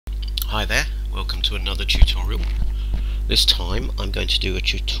Hi there, welcome to another tutorial. This time I'm going to do a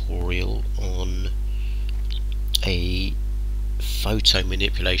tutorial on a photo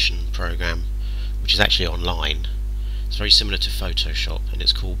manipulation program which is actually online. It's very similar to Photoshop and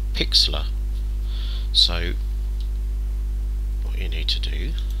it's called Pixlr. So what you need to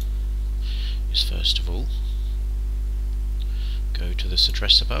do is first of all go to this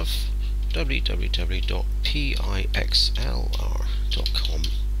address above, www.pixlr.com,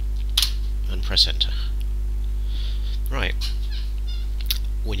 and press enter. Right,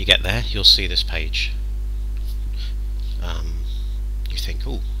 when you get there you'll see this page. You think,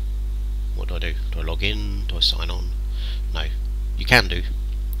 oh, what do I do? Do I log in? Do I sign on? No, you can do,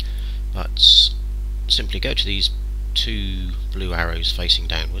 but simply go to these two blue arrows facing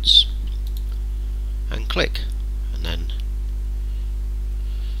downwards and click, and then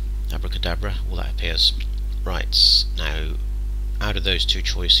abracadabra, all that appears. Right, now out of those two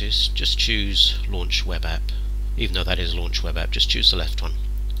choices just choose launch web app. Even though that is launch web app, just choose the left one.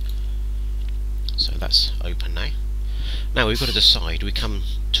 So that's open now. Now we've got to decide. We come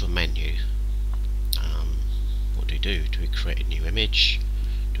to a menu. What do we do? Do we create a new image?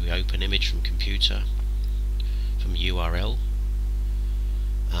 Do we open image from computer? From URL?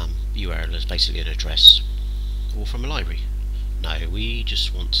 URL is basically an address. Or from a library? No, we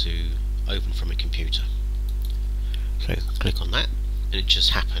just want to open from a computer. So click on that, and it just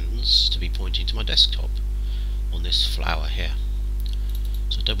happens to be pointing to my desktop on this flower here.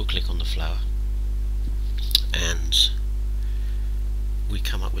 So double click on the flower and we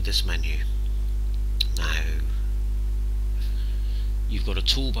come up with this menu. Now you've got a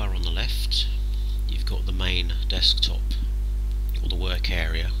toolbar on the left, you've got the main desktop or the work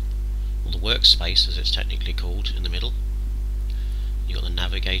area or the workspace as it's technically called in the middle. You've got the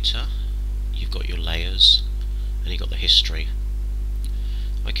navigator, you've got your layers, and you've got the history.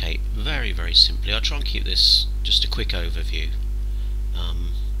 Okay, very simply, I'll try and keep this just a quick overview.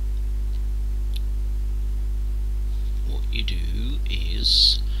 What you do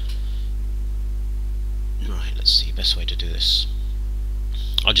is, right, let's see, best way to do this.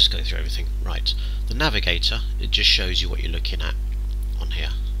 I'll just go through everything. Right, the navigator, it just shows you what you're looking at on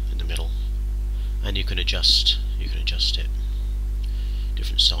here in the middle, and you can adjust it,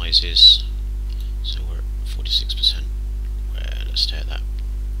 different sizes. So we're at 46%. Let's take that.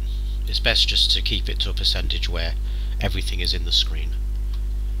 It's best just to keep it to a percentage where everything is in the screen.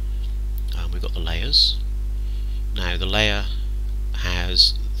 We've got the layers. Now the layer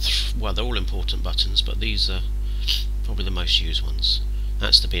has, well, they're all important buttons, but these are probably the most used ones.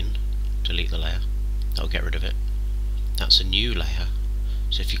 That's the bin, delete the layer, that'll get rid of it. That's a new layer,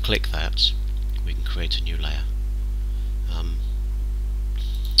 so if you click that we can create a new layer.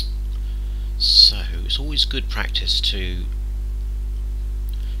 So it's always good practice to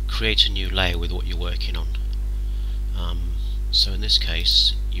create a new layer with what you're working on. So in this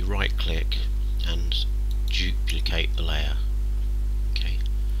case you right click and duplicate the layer. Okay,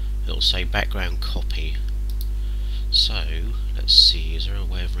 it'll say background copy. So let's see, is there a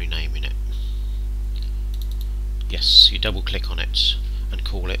way of renaming it? Yes, you double click on it and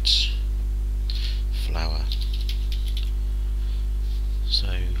call it flower.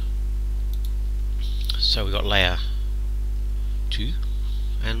 So we've got layer 2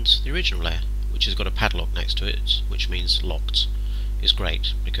 and the original layer, which has got a padlock next to it, which means locked. Is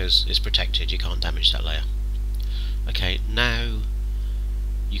great because it's protected, you can't damage that layer. Okay, now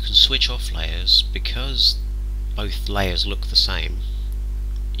you can switch off layers. Because both layers look the same,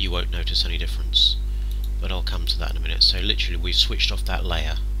 you won't notice any difference, but I'll come to that in a minute. So literally we've switched off that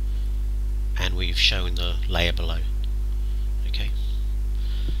layer and we've shown the layer below. Okay,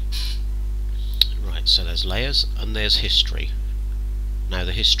 right, so there's layers and there's history. Now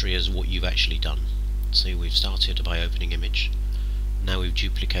the history is what you've actually done. See, we've started by opening image. Now we've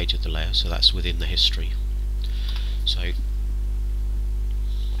duplicated the layer, so that's within the history. So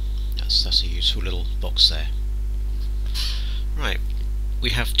that's a useful little box there. Right, we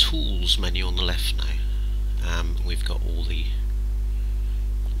have tools menu on the left now. We've got all the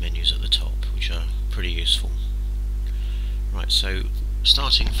menus at the top, which are pretty useful. Right, so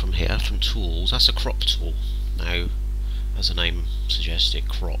starting from here, from tools, that's a crop tool. Now, as the name suggests, it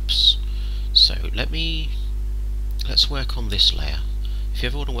crops. So let's work on this layer. If you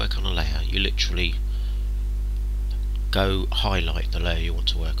ever want to work on a layer, you literally go highlight the layer you want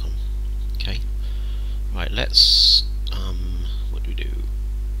to work on. Okay, right, let's what do we do?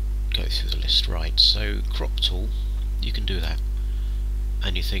 Go through the list. Right, so crop tool, you can do that,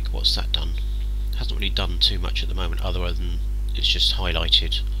 and you think, what's that done? It hasn't really done too much at the moment, other than it's just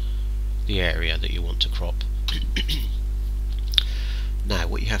highlighted the area that you want to crop. Now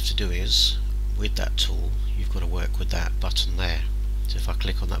what you have to do is, with that tool, you've got to work with that button there. So if I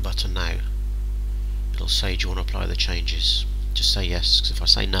click on that button now, it'll say, do you want to apply the changes? Just say yes, because if I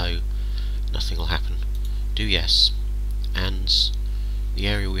say no, nothing will happen. Do yes, and the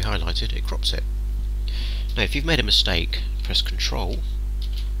area we highlighted, it crops it. Now if you've made a mistake, press Ctrl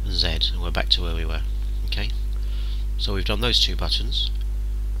and Z, and we're back to where we were. Okay, so we've done those two buttons.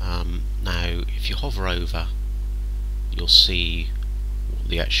 Now if you hover over, you'll see what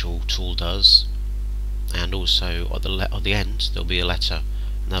the actual tool does, and also at the end there'll be a letter,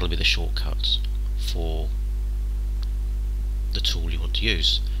 and that'll be the shortcut for the tool you want to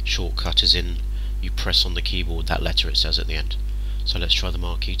use. Shortcut is in, you press on the keyboard that letter it says at the end. So let's try the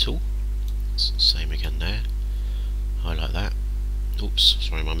marquee tool. Same again there. Highlight that. Oops,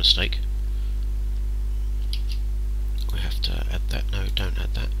 sorry, my mistake. We have to add that. No, don't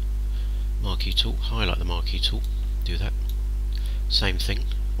add that. Marquee tool. Highlight the marquee tool. Do that. Same thing.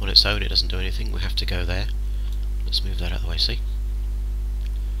 On its own it doesn't do anything. We have to go there. Let's move that out of the way, see?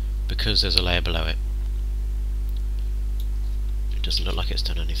 Because there's a layer below it, it doesn't look like it's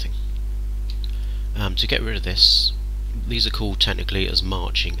done anything. To get rid of this, these are called technically as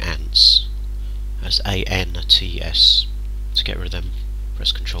marching ants, as ANTS. To get rid of them,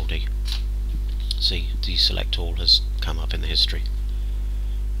 press Ctrl D. See, deselect all has come up in the history.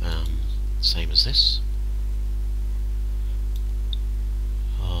 Same as this.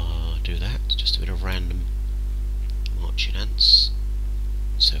 Do that, just a bit of random marching ants.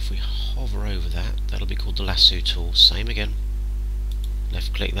 So if we hover over that, that'll be called the lasso tool. Same again.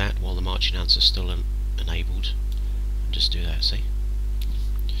 Left click that while the marching ants are still enabled. And just do that, see?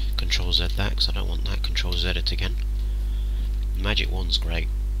 Control Z that, because I don't want that. Control Z it again. Magic wand's great.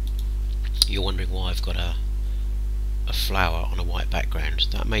 You're wondering why I've got a flower on a white background.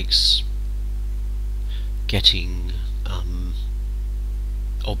 That makes getting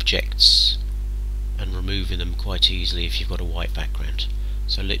objects and removing them quite easily if you've got a white background.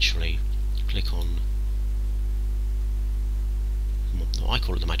 So literally click on, I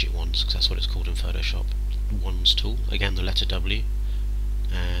call it the magic wands because that's what it's called in Photoshop, wands tool, again the letter W,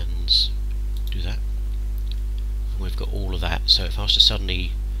 and do that, and we've got all of that. So if I was to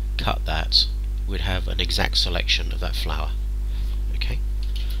suddenly cut that, we'd have an exact selection of that flower. Okay,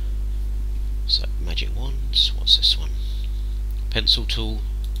 so magic wands, what's this one? Pencil tool,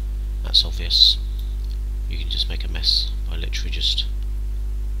 that's obvious. You can just make a mess by literally just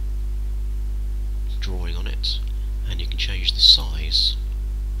drawing on it, and you can change the size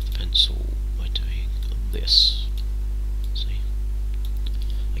of the pencil by doing this. See?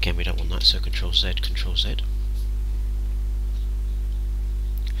 Again, we don't want that, so Control Z, Control Z.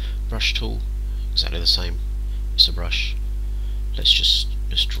 Brush tool, exactly the same. It's a brush. Let's just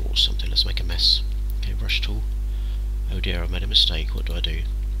draw something. Let's make a mess. Okay, brush tool. Oh dear, I've made a mistake. What do?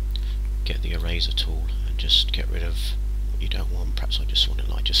 Get the eraser tool and just get rid of what you don't want. Perhaps I just want it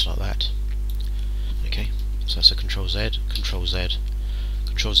like just like that. Okay, so that's a Control Z, Control Z,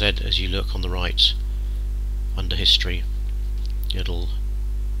 Control Z. As you look on the right under history, it'll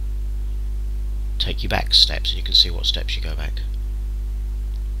take you back steps, and you can see what steps you go back.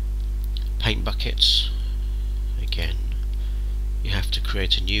 Paint buckets, again, you have to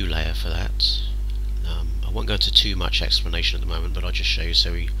create a new layer for that. I won't go into too much explanation at the moment, but I'll just show you.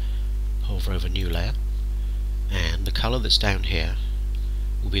 So we hover over new layer, and the colour that's down here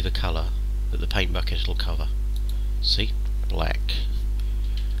will be the colour that the paint bucket will cover. See? Black.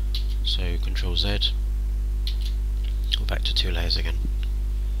 So Control Z, go back to two layers again.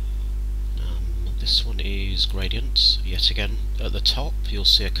 This one is gradient. Yet again, at the top you'll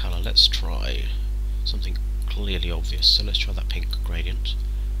see a colour. Let's try something clearly obvious. So let's try that pink gradient.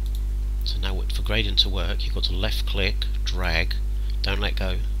 So now for gradient to work, you've got to left click, drag, don't let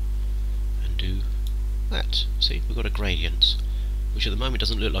go, and do that. See, we've got a gradient, which at the moment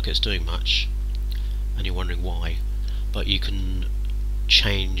doesn't look like it's doing much, and you're wondering why, but you can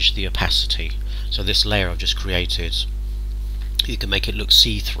change the opacity. So this layer I've just created, you can make it look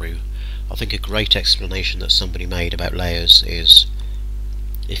see-through. I think a great explanation that somebody made about layers is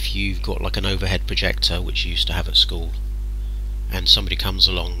if you've got like an overhead projector, which you used to have at school, and somebody comes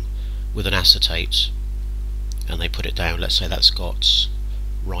along with an acetate and they put it down, let's say that's got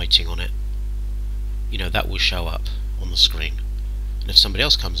writing on it, you know, that will show up on the screen. And if somebody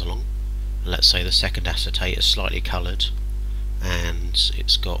else comes along, and let's say the second acetate is slightly coloured and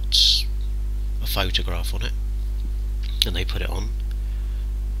it's got a photograph on it, and they put it on,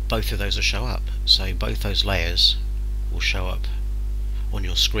 both of those will show up. So both those layers will show up on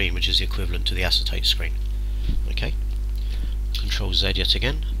your screen, which is the equivalent to the acetate screen. Okay, Control Z yet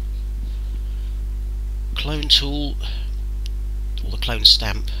again. Clone tool, the clone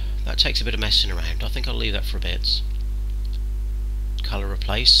stamp. That takes a bit of messing around. I think I'll leave that for a bit. Colour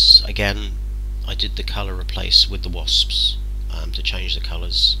replace. Again, I did the colour replace with the wasps to change the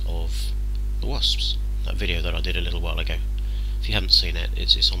colours of the wasps. That video that I did a little while ago. If you haven't seen it,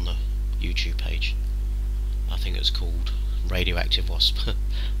 it's on the YouTube page. I think it's called Radioactive Wasp.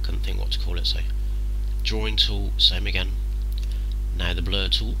 Couldn't think what to call it, so drawing tool, same again. Now the blur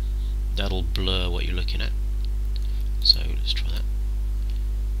tool, that'll blur what you're looking at. So let's try that.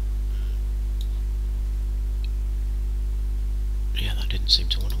 Yeah, that didn't seem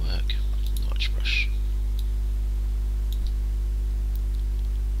to want to work. Large brush.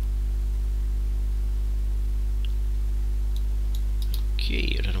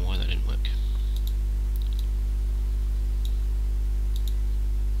 Okay, I don't know why that didn't work.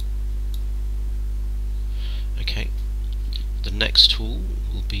 Okay, the next tool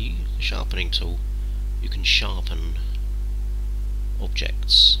will be the sharpening tool. You can sharpen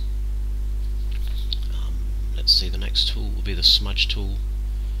objects. Let's see, the next tool will be the smudge tool.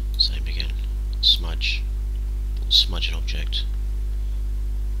 Same again, smudge. We'll smudge an object.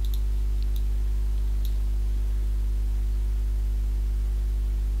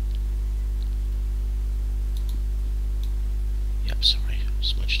 Yep, sorry,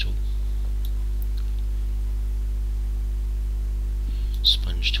 smudge tool.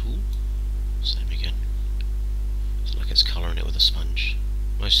 Sponge tool, same again. It's like it's colouring it with a sponge.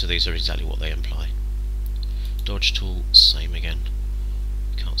 Most of these are exactly what they imply. Dodge tool, same again.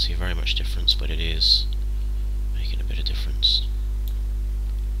 Can't see very much difference, but it is making a bit of difference.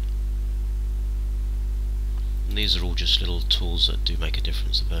 And these are all just little tools that do make a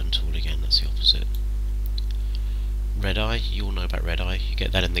difference. The burn tool again, that's the opposite. Red eye, you all know about red eye. You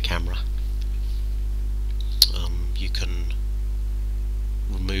get that in the camera. You can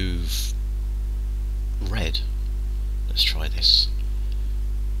remove red. Let's try this.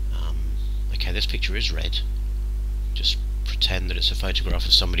 Okay, this picture is red. Just pretend that it's a photograph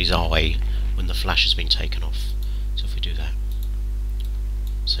of somebody's eye when the flash has been taken off. So if we do that,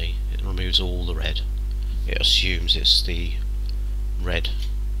 see, it removes all the red. It assumes it's the red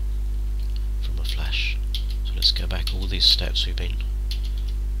from a flash. So let's go back all these steps we've been.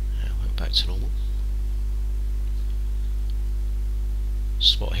 Went back to normal.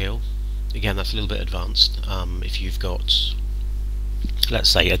 Spot heal. Again, that's a little bit advanced. If you've got, let's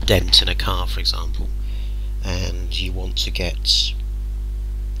say, a dent in a car, for example, and you want to get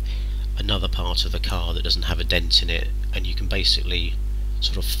another part of the car that doesn't have a dent in it, and you can basically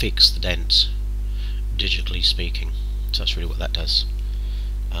sort of fix the dent, digitally speaking. So that's really what that does.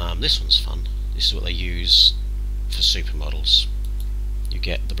 This one's fun. This is what they use for supermodels. You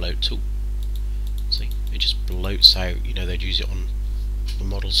get the bloat tool. See, it just bloats out. You know, they'd use it on the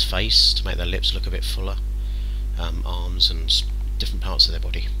model's face to make their lips look a bit fuller, arms and different parts of their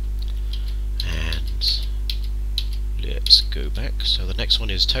body. And let's go back. So the next one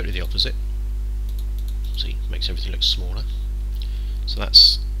is totally the opposite. See, makes everything look smaller. So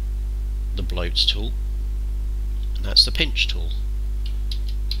that's the bloat tool, and that's the pinch tool.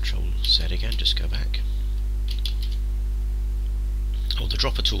 Control Z again, just go back. Oh, the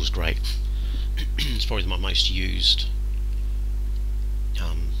dropper tool is great. It's probably my most used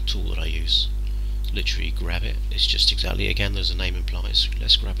tool that I use. Literally grab it. It's just exactly, again, as the name implies,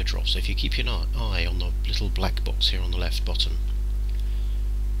 let's grab a drop. So if you keep your eye on the little black box here on the left bottom,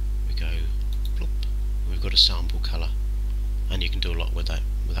 we go plop, we've got a sample colour, and you can do a lot with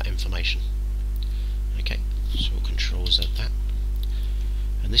that information. Okay, so we'll Control Z that,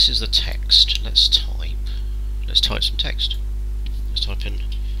 and this is the text. Let's type some text. Let's type in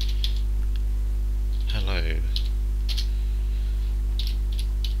hello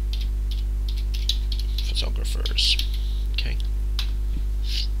photographers. Okay.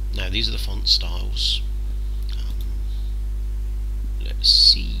 Now these are the font styles. Let's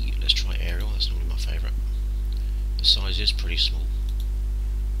see. Let's try Arial. That's normally my favourite. The size is pretty small.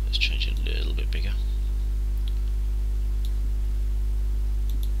 Let's change it a little bit bigger.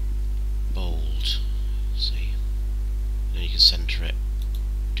 Bold. See. Then you can centre it.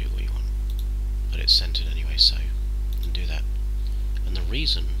 Do what you want. But it's centred anyway, so you can do that. And the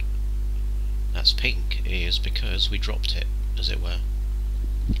reason that's pink is because we dropped it, as it were.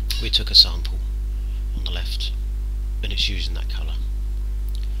 We took a sample on the left, and it's using that colour.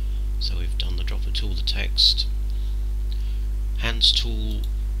 So we've done the dropper tool, the text, hands tool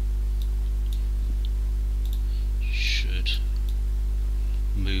should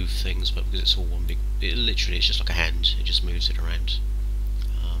move things, but because it's all one big, literally it's just like a hand, it just moves it around.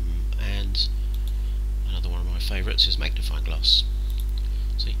 And another one of my favourites is magnifying glass.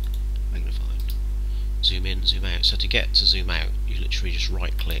 See, magnifying. zoom in, zoom out. So to get to zoom out, you literally just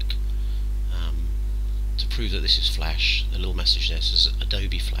right click. To prove that this is Flash, the little message there says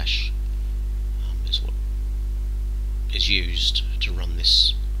Adobe Flash is what is used to run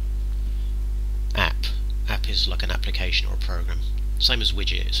this app. App is like an application or a program. Same as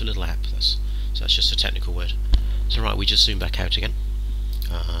widget, it's a little app. So that's just a technical word. So right, we just zoom back out again.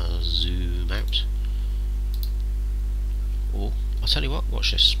 Zoom out. Or, I'll tell you what,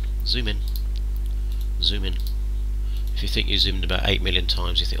 watch this. Zoom in. Zoom in. If you think you zoomed about 8 million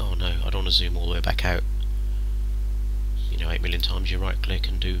times, you think, oh no, I don't want to zoom all the way back out. 8 million times, you right click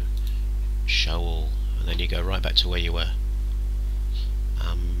and do show all, and then you go right back to where you were.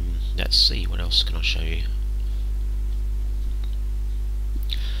 Let's see, what else can I show you?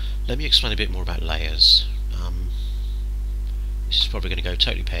 Let me explain a bit more about layers. This is probably going to go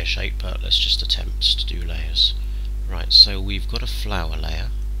totally pear-shaped, but let's just attempt to do layers. Right, so we've got a flower layer.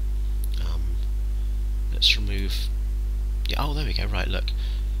 Let's remove... Yeah, oh, there we go, right, look.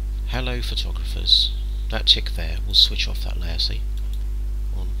 Hello, photographers. That tick there, we'll switch off that layer, see?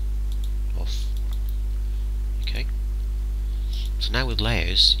 On, off. Okay. So now with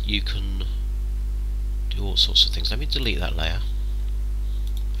layers, you can do all sorts of things. Let me delete that layer.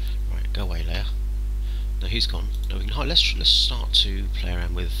 Right, go away, layer. Now he's gone. Now we can, let's start to play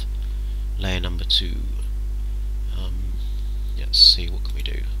around with layer number 2. Let's see, what can we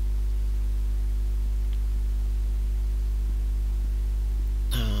do?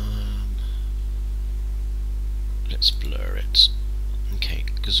 Let's blur it. Okay,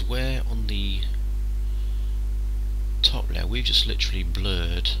 because we're on the top layer, we've just literally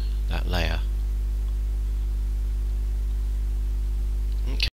blurred that layer.